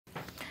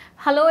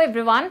Hello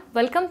everyone,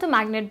 welcome to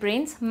Magnet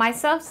Brains.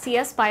 Myself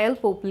CS Payal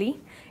Popali.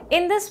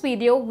 In this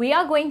video, we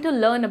are going to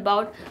learn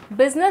about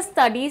Business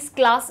Studies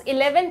Class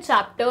 11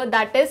 chapter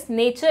that is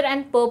Nature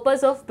and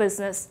Purpose of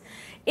Business.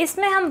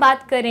 इसमें हम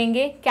बात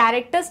करेंगे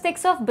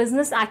characteristics of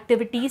business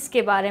activities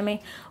के बारे में,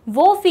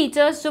 वो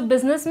features जो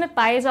business में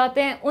पाए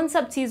जाते हैं उन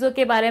सब चीज़ों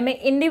के बारे में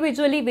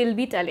individually will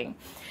be telling.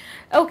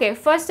 Okay,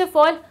 first of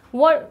all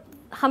वो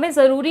हमें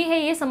ज़रूरी है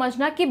ये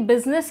समझना कि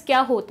बिज़नेस क्या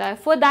होता है.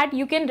 For that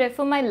you can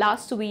refer my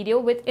last video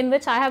with in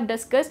which I have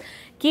discuss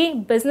कि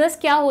बिज़नेस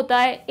क्या होता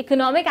है,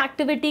 इकोनॉमिक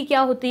एक्टिविटी क्या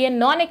होती है,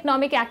 नॉन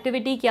इकोनॉमिक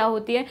एक्टिविटी क्या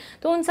होती है.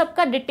 तो उन सब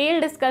का डिटेल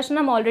डिस्कशन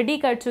हम ऑलरेडी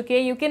कर चुके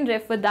हैं, यू कैन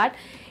रेफर दैट.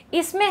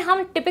 इसमें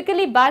हम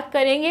टिपिकली बात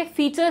करेंगे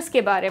फीचर्स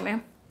के बारे में.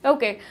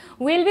 Okay,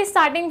 we will be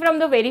starting from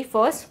the very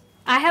first.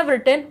 I have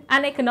written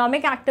an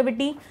economic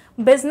activity.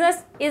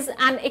 Business is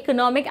an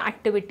economic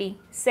activity.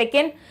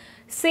 Second,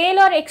 sale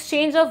or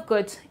exchange of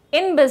goods.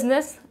 In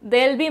business,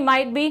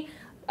 might be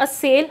a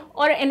sale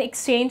or an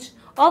exchange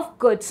of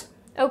goods.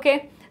 Okay.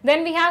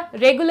 Then we have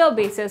regular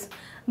basis.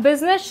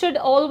 Business should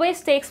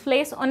always takes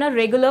place on a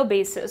regular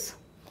basis.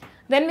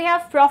 Then we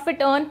have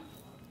profit earn.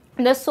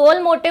 The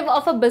sole motive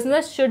of a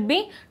business should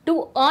be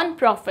to earn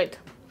profit.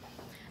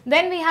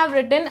 Then we have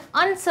written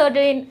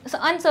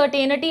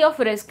uncertainty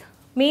of risk.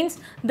 Means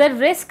the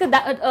risk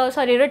that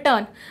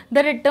return,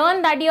 the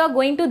return that you are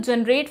going to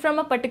generate from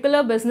a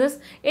particular business,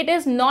 it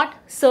is not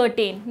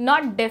certain,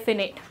 not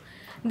definite.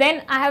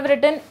 Then I have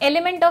written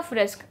element of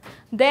risk.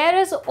 There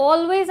is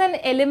always an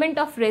element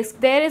of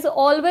risk. There is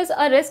always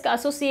a risk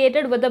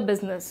associated with the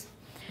business.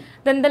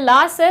 Then the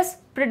last is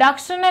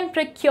production and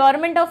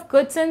procurement of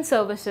goods and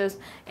services.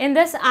 In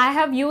this I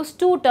have used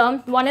two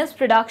terms. One is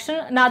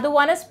production, another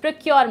one is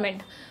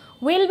procurement.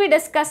 We'll be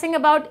discussing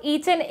about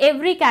each and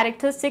every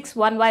characteristics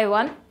one by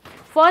one.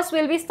 First,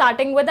 we'll be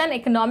starting with an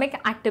economic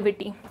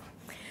activity.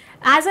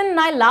 As in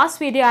my last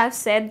video, I have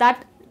said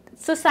that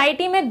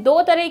society में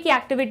दो तरह की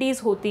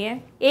activities होती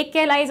हैं. एक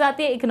कहलाई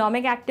जाती है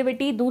इकोनॉमिक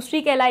एक्टिविटी,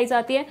 दूसरी कहलाई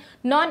जाती है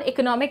non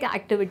economic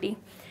activity.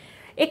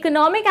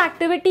 Economic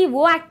activity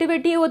वो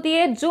एक्टिविटी होती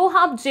है जो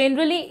आप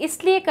जनरली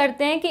इसलिए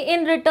करते हैं कि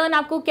इन रिटर्न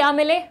आपको क्या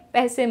मिले,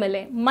 पैसे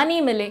मिले,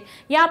 मनी मिले,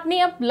 या अपनी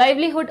आप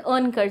लाइवलीहुड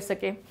अर्न कर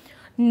सके.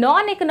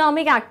 Non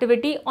economic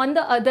activity on the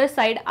other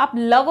side आप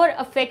लव और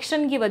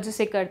अफेक्शन की वजह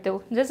से करते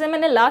हो. जैसे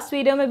मैंने लास्ट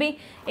वीडियो में भी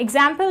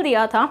एग्जाम्पल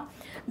दिया था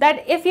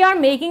that if you are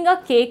making a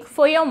cake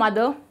for your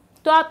mother,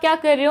 तो आप क्या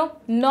कर रहे हो,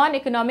 नॉन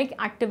इकोनॉमिक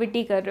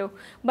एक्टिविटी कर रहे हो.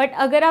 बट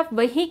अगर आप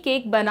वही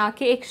केक बना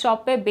के एक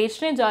शॉप पे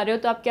बेचने जा रहे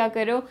हो तो आप क्या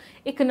कर रहे हो,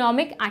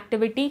 इकोनॉमिक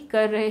एक्टिविटी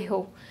कर रहे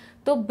हो.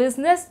 तो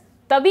बिजनेस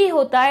तभी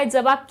होता है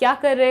जब आप क्या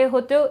कर रहे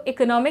होते हो,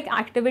 इकोनॉमिक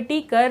एक्टिविटी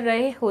कर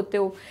रहे होते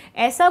हो,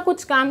 ऐसा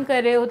कुछ काम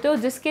कर रहे होते हो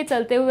जिसके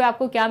चलते हुए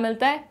आपको क्या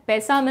मिलता है,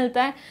 पैसा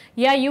मिलता है,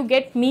 या you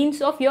get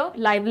means of your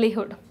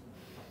livelihood.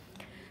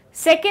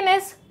 Second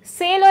is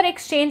cell और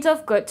एक्सचेंज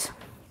ऑफ गुड्स.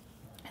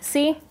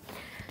 सी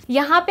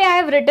यहाँ पे I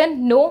have written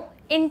no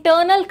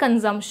internal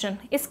consumption.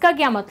 इसका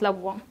क्या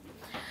मतलब हुआ,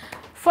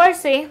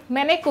 फर्स्ट से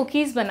मैंने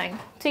कुकीज़ बनाई,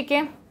 ठीक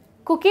है.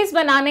 कुकीज़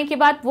बनाने के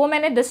बाद वो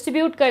मैंने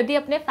डिस्ट्रीब्यूट कर दी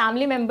अपने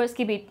फैमिली मेम्बर्स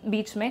के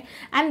बीच में,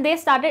 and they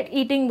started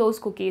eating those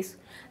cookies.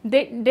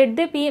 Did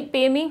they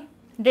पे मी,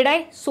 did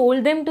I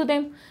sold them to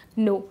them,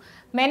 no.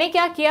 मैंने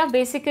क्या किया,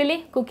 बेसिकली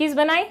कुकीज़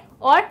बनाई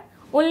और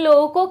उन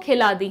लोगों को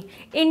खिला दी.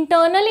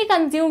 इंटरनली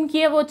कंज्यूम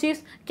किया वो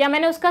चीज़, क्या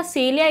मैंने उसका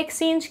सेल या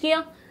एक्सचेंज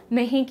किया,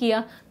 नहीं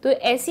किया. तो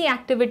ऐसी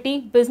एक्टिविटी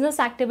बिजनेस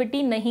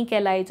एक्टिविटी नहीं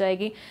कहलाई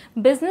जाएगी.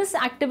 बिजनेस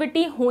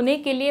एक्टिविटी होने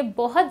के लिए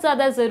बहुत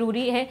ज़्यादा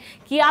ज़रूरी है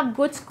कि आप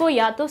गुड्स को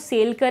या तो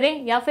सेल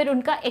करें या फिर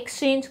उनका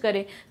एक्सचेंज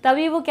करें,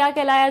 तभी वो क्या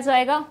कहलाया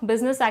जाएगा,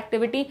 business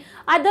activity.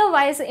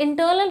 Otherwise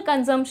internal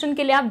consumption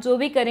के लिए आप जो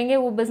भी करेंगे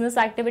वो बिजनेस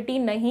एक्टिविटी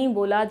नहीं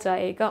बोला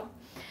जाएगा.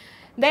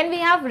 Then we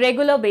have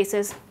regular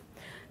basis.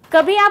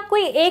 कभी आप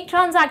कोई एक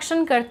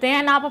ट्रांजैक्शन करते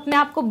हैं ना, आप अपने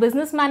आप को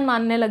बिजनेसमैन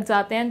मानने लग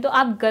जाते हैं, तो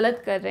आप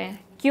गलत कर रहे हैं.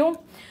 क्यों,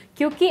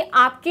 क्योंकि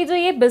आपकी जो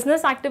ये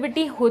बिजनेस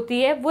एक्टिविटी होती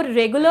है वो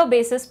रेगुलर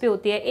बेसिस पे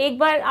होती है. एक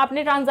बार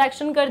आपने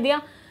ट्रांजैक्शन कर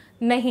दिया,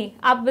 नहीं,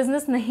 आप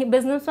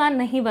बिजनेसमैन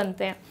नहीं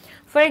बनते हैं.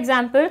 फॉर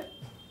एग्जांपल,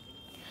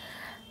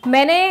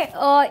 मैंने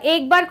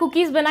एक बार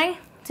कुकीज़ बनाई,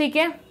 ठीक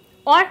है,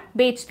 और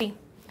बेच दी,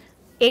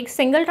 एक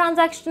सिंगल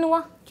ट्रांजैक्शन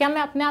हुआ, क्या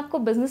मैं अपने आप को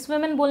बिजनेस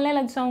वुमेन बोलने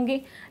लग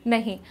जाऊंगी,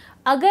 नहीं.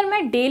 अगर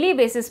मैं डेली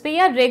बेसिस पे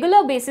या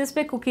रेगुलर बेसिस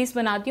पे कुकीज़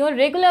बनाती हूँ और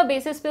रेगुलर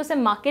बेसिस पे उसे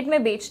मार्केट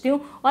में बेचती हूँ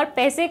और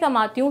पैसे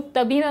कमाती हूँ,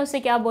 तभी मैं उसे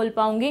क्या बोल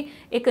पाऊँगी,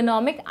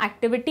 economic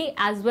activity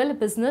as well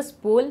business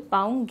बोल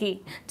पाऊँगी.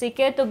 ठीक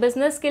है, तो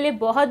बिजनेस के लिए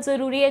बहुत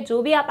ज़रूरी है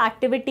जो भी आप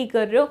एक्टिविटी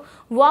कर रहे हो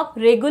वो आप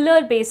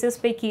रेगुलर बेसिस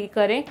पे की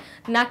करें,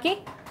 ना कि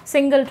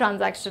सिंगल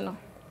ट्रांजैक्शन हो.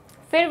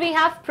 फिर we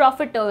have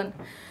profit earn.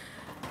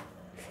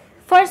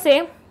 First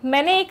से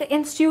मैंने एक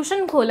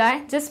इंस्टीट्यूशन खोला है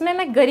जिसमें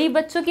मैं गरीब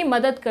बच्चों की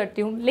मदद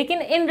करती हूँ,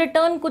 लेकिन इन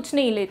रिटर्न कुछ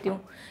नहीं लेती हूँ.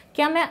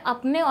 क्या मैं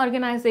अपने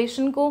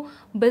ऑर्गेनाइजेशन को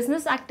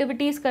बिजनेस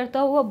एक्टिविटीज़ करता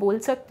हुआ बोल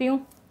सकती हूँ,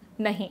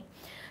 नहीं.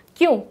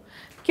 क्यों,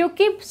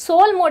 क्योंकि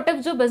सोल मोटिव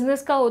जो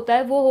बिजनेस का होता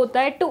है वो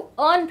होता है to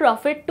earn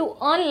profit, to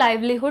earn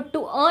livelihood,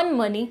 to earn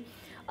money.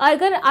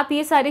 अगर आप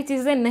ये सारी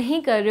चीज़ें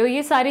नहीं कर रहे हो,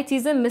 ये सारी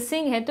चीज़ें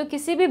मिसिंग है, तो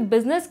किसी भी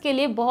बिजनेस के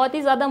लिए बहुत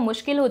ही ज़्यादा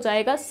मुश्किल हो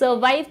जाएगा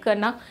सर्वाइव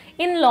करना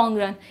इन लॉन्ग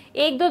रन।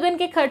 1-2 दिन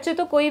के खर्चे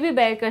तो कोई भी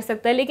बेयर कर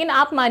सकता है, लेकिन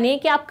आप मानिए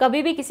कि आप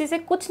कभी भी किसी से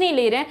कुछ नहीं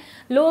ले रहे हैं,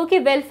 लोगों के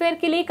वेलफेयर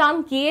के लिए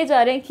काम किए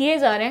जा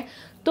रहे हैं,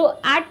 तो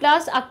एट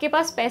लास्ट आपके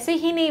पास पैसे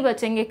ही नहीं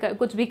बचेंगे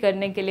कुछ भी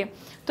करने के लिए।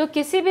 तो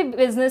किसी भी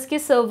बिजनेस की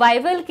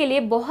सर्वाइवल के लिए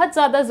बहुत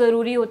ज़्यादा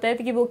ज़रूरी होता है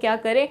कि वो क्या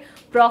करे,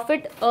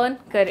 प्रॉफिट अर्न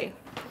करे।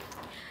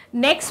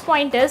 Next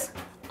point is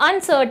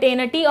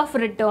uncertainty of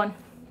return.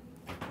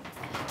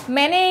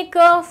 मैंने एक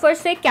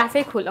फर्स्ट एक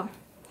कैफ़े खोला,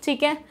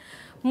 ठीक है,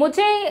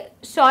 मुझे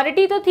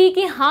श्योरिटी तो थी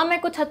कि हाँ मैं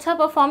कुछ अच्छा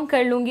परफॉर्म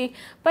कर लूँगी,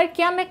 पर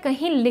क्या मैं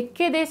कहीं लिख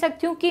के दे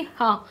सकती हूँ कि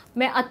हाँ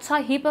मैं अच्छा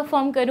ही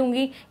परफॉर्म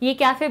करूँगी, ये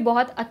कैफ़े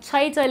बहुत अच्छा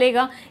ही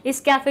चलेगा, इस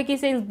कैफ़े की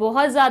सेल्स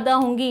बहुत ज़्यादा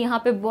होंगी,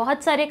 यहाँ पे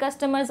बहुत सारे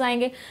कस्टमर्स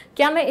आएंगे?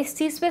 क्या मैं इस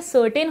चीज़ पे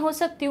सर्टेन हो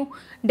सकती हूँ?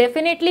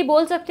 डेफिनेटली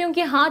बोल सकती हूँ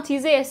कि हाँ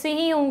चीज़ें ऐसे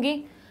ही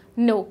होंगी?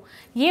 नो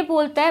ये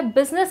बोलता है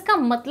बिजनेस का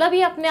मतलब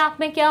ही अपने आप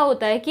में क्या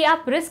होता है कि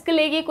आप रिस्क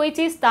लेके कोई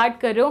चीज़ स्टार्ट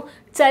कर रहे हो,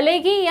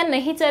 चलेगी या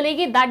नहीं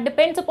चलेगी that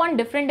depends upon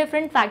different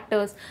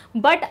factors,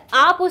 but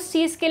आप उस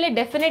चीज़ के लिए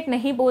डेफिनेट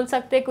नहीं बोल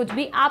सकते कुछ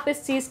भी, आप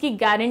इस चीज़ की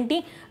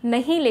गारंटी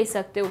नहीं ले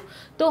सकते हो।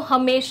 तो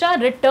हमेशा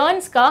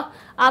रिटर्न्स का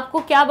आपको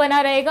क्या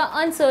बना रहेगा,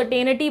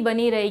 अनसर्टेनिटी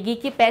बनी रहेगी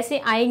कि पैसे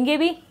आएंगे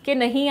भी कि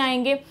नहीं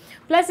आएंगे।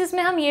 प्लस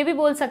इसमें हम ये भी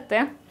बोल सकते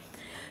हैं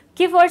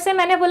कि फर्स्ट से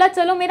मैंने बोला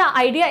चलो मेरा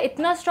आइडिया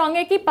इतना स्ट्रांग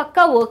है कि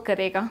पक्का वर्क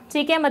करेगा,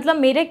 ठीक है, मतलब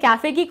मेरे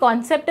कैफ़े की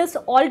concept is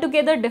all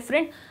together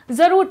different,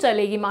 ज़रूर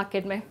चलेगी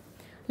मार्केट में,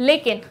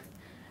 लेकिन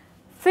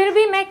फिर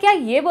भी मैं क्या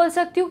ये बोल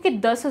सकती हूँ कि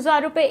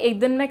 10,000 रुपये एक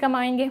दिन में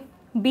कमाएंगे,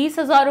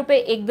 20,000 रुपये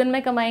एक दिन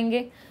में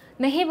कमाएंगे?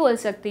 नहीं बोल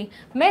सकती।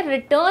 मैं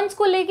रिटर्न्स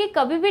को लेके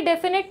कभी भी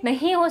डेफिनेट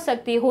नहीं हो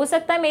सकती। हो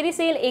सकता है मेरी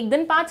सेल एक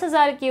दिन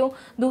 5,000 की हो,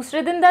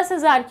 दूसरे दिन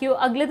 10,000 की हो,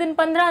 अगले दिन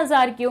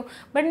 15,000 की हो,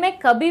 बट मैं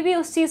कभी भी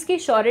उस चीज़ की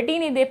श्योरिटी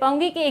नहीं दे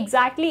पाऊंगी कि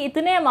एग्जैक्टली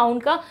इतने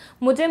अमाउंट का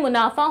मुझे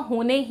मुनाफा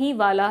होने ही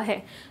वाला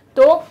है।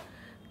 तो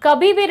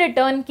कभी भी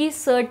रिटर्न की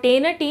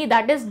सर्टेनिटी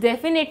दैट इज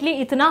डेफिनेटली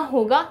इतना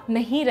होगा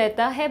नहीं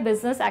रहता है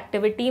बिजनेस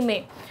एक्टिविटी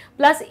में।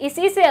 प्लस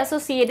इसी से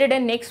एसोसिएटेड है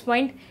next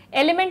point,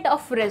 element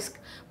of risk,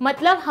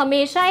 मतलब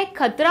हमेशा एक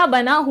खतरा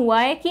बना हुआ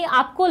है कि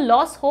आपको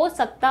लॉस हो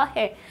सकता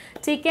है,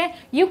 ठीक है,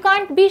 यू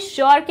कांट बी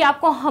श्योर कि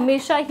आपको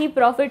हमेशा ही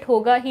प्रॉफिट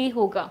होगा ही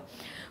होगा।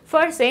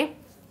 फर्स्ट से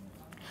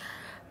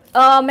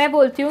मैं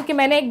बोलती हूँ कि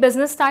मैंने एक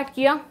बिजनेस स्टार्ट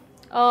किया,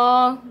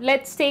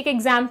 लेट्स टेक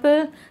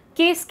एग्जाम्पल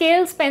कि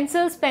स्केल्स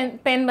पेंसिल्स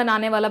पेन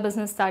बनाने वाला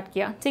बिजनेस स्टार्ट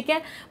किया, ठीक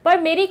है, पर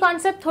मेरी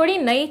कॉन्सेप्ट थोड़ी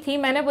नई थी।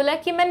 मैंने बोला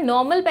कि मैं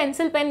नॉर्मल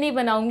पेंसिल पेन नहीं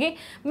बनाऊंगी,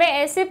 मैं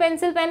ऐसे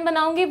पेंसिल पेन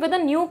बनाऊंगी विद अ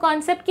न्यू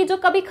कॉन्सेप्ट की जो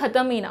कभी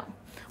ख़त्म ही ना हो,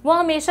 वो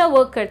हमेशा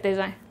वर्क करते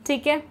जाएं,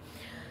 ठीक है।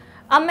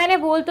 अब मैंने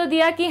बोल तो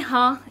दिया कि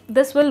हाँ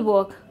दिस विल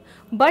वर्क,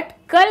 बट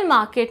कल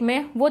मार्केट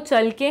में वो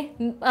चल के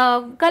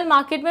कल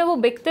मार्केट में वो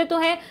बिकते तो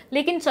हैं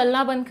लेकिन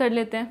चलना बंद कर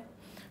लेते हैं,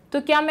 तो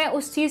क्या मैं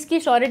उस चीज़ की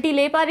श्योरिटी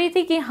ले पा रही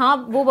थी कि हाँ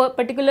वो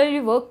पर्टिकुलरली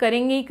वर्क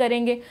करेंगे ही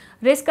करेंगे?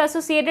 रिस्क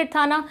एसोसिएटेड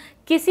था ना,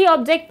 किसी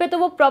ऑब्जेक्ट पे तो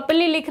वो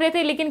प्रॉपरली लिख रहे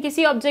थे लेकिन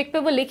किसी ऑब्जेक्ट पे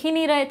वो लिख ही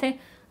नहीं रहे थे,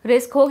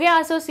 रिस्क हो गया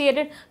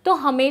एसोसिएटेड। तो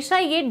हमेशा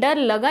ये डर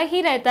लगा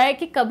ही रहता है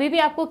कि कभी भी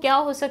आपको क्या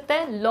हो सकता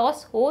है,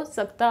 लॉस हो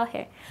सकता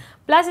है।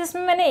 प्लस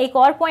इसमें मैंने एक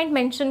और पॉइंट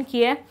मेंशन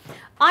किया है,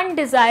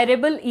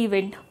 अनडिज़ायरेबल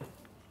इवेंट।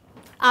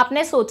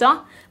 आपने सोचा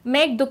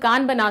मैं एक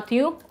दुकान बनाती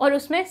हूँ और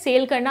उसमें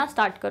सेल करना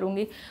स्टार्ट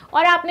करूँगी,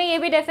 और आपने ये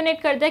भी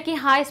डेफिनेट कर दिया कि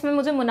हाँ इसमें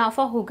मुझे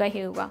मुनाफा होगा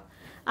ही होगा।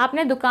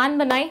 आपने दुकान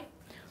बनाई,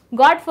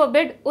 गॉड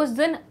फॉरबिड उस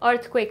दिन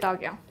अर्थक्वेक आ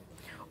गया,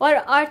 और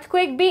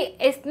अर्थक्वेक भी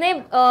इतने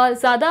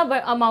ज़्यादा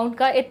अमाउंट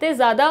का, इतने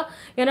ज़्यादा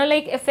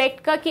लाइक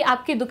इफेक्ट का कि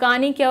आपकी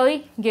दुकान ही क्या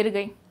हुई, गिर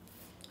गई,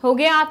 हो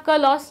गया आपका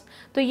लॉस।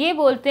 तो ये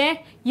बोलते हैं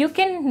you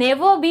can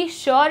never be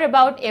sure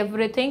about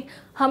everything,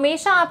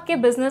 हमेशा आपके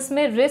बिजनेस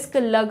में रिस्क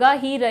लगा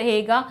ही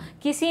रहेगा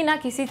किसी ना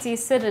किसी चीज़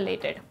से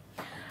related.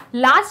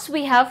 Last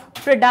we have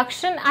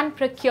production and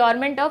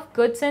procurement of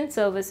goods and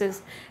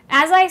services.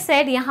 As I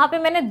said यहाँ पे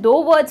मैंने दो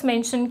वर्ड्स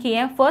मेंशन किए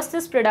हैं, first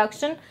is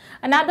production,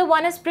 another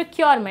one is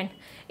procurement.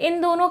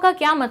 इन दोनों का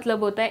क्या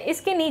मतलब होता है,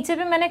 इसके नीचे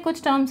भी मैंने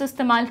कुछ टर्म्स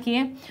इस्तेमाल किए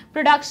हैं।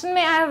 प्रोडक्शन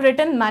में I have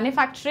written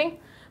manufacturing,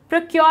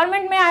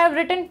 procurement में आई हैव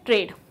रिटन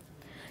ट्रेड।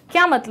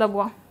 क्या मतलब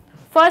हुआ,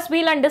 first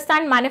we'll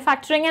understand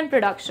manufacturing and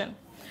production.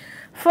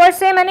 First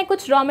से मैंने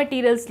कुछ रॉ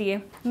मटेरियल्स लिए,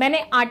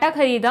 मैंने आटा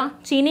खरीदा,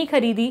 चीनी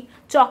खरीदी,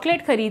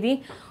 चॉकलेट खरीदी,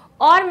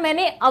 और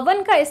मैंने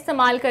अवन का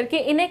इस्तेमाल करके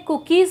इन्हें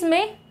कुकीज़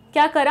में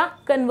क्या करा,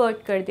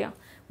 कन्वर्ट कर दिया।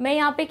 मैं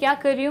यहाँ पे क्या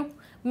कर रही हूँ,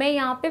 मैं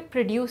यहाँ पे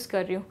प्रोड्यूस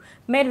कर रही हूँ,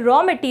 मैं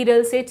रॉ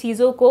मटेरियल से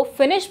चीज़ों को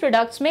फिनिश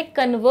प्रोडक्ट्स में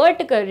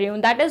कन्वर्ट कर रही हूँ,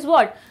 दैट इज़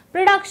व्हाट,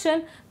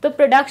 प्रोडक्शन। तो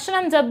प्रोडक्शन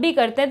हम जब भी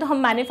करते हैं तो हम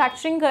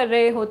मैन्युफैक्चरिंग कर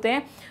रहे होते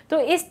हैं। तो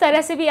इस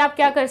तरह से भी आप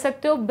क्या कर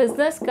सकते हो,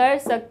 बिजनेस कर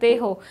सकते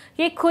हो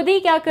कि खुद ही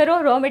क्या करो,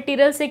 रॉ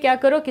मटेरियल से क्या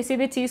करो, किसी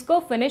भी चीज़ को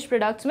फिनिश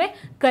प्रोडक्ट्स में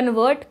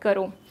कन्वर्ट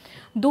करो।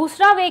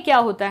 दूसरा वे क्या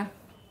होता है,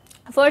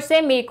 फर्स्ट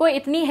से मेरे को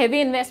इतनी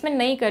हैवी इन्वेस्टमेंट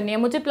नहीं करनी है,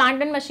 मुझे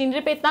प्लांट एंड मशीनरी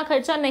पे इतना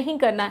खर्चा नहीं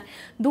करना है।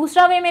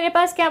 दूसरा वे मेरे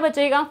पास क्या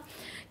बचेगा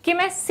कि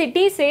मैं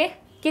सिटी से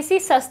किसी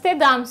सस्ते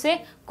दाम से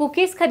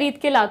कुकीज़ खरीद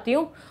के लाती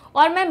हूँ,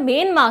 और मैं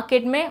मेन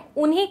मार्केट में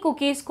उन्हीं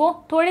कुकीज़ को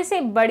थोड़े से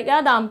बढ़िया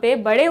दाम पे,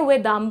 बढ़े हुए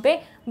दाम पे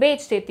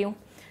बेच देती हूँ।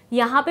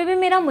 यहाँ पे भी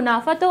मेरा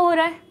मुनाफा तो हो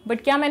रहा है,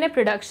 बट क्या मैंने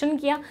प्रोडक्शन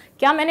किया?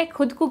 क्या मैंने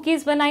खुद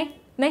कुकीज़ बनाई?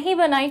 नहीं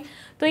बनाई।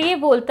 तो ये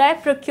बोलता है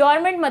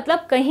प्रोक्योरमेंट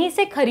मतलब कहीं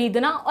से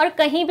खरीदना और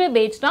कहीं पे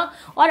बेचना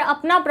और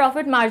अपना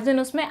प्रॉफिट मार्जिन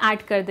उसमें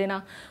ऐड कर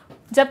देना।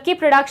 जबकि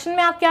प्रोडक्शन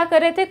में आप क्या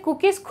कर रहे थे?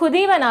 कुकीज़ खुद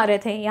ही बना रहे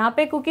थे। यहाँ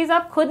पे कुकीज़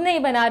आप खुद नहीं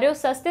बना रहे हो,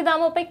 सस्ते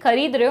दामों पे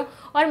खरीद रहे हो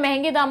और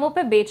महंगे दामों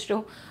पे बेच रहे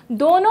हो।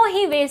 दोनों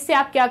ही वे से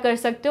आप क्या कर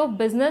सकते हो?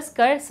 बिजनेस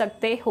कर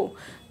सकते हो।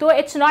 तो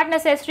it's not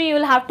necessary you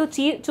will have to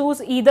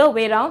choose either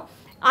way round.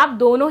 आप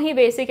दोनों ही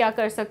वे से क्या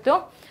कर सकते हो?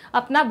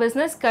 अपना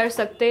बिजनेस कर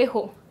सकते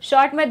हो।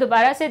 शॉर्ट में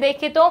दोबारा से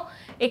देखें तो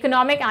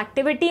इकोनॉमिक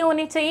एक्टिविटी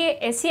होनी चाहिए,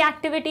 ऐसी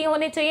एक्टिविटी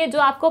होनी चाहिए जो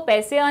आपको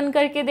पैसे अर्न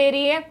करके दे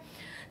रही है।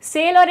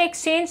 सेल और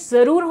एक्सचेंज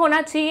ज़रूर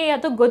होना चाहिए, या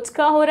तो गुड्स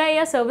का हो रहा है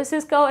या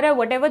सर्विसेज का हो रहा है,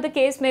 वट एवर द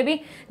केस में भी,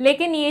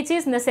 लेकिन ये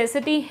चीज़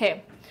नेसेसिटी है।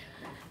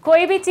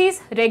 कोई भी चीज़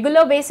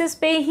रेगुलर बेसिस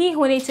पे ही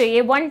होनी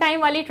चाहिए। वन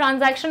टाइम वाली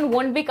transaction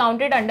won't be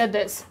counted under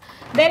this.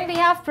 Then we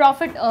have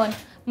profit earn,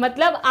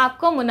 मतलब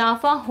आपको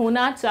मुनाफा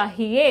होना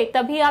चाहिए,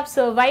 तभी आप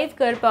सर्वाइव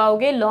कर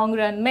पाओगे लॉन्ग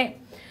रन में।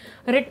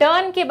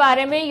 रिटर्न के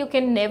बारे में you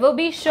can never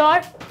be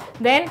sure.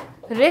 Then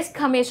risk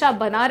हमेशा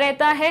बना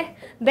रहता है।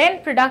 देन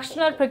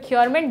प्रोडक्शन और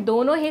प्रोक्योरमेंट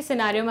दोनों ही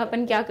सिनेरियो में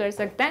अपन क्या कर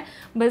सकते हैं?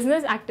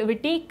 बिजनेस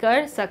एक्टिविटी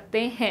कर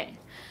सकते हैं।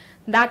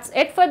 That's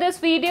it for this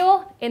video.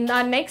 In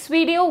our next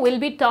video, we'll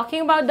be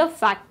talking about the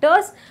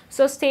factors.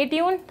 So stay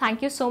tuned.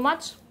 Thank you so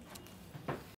much.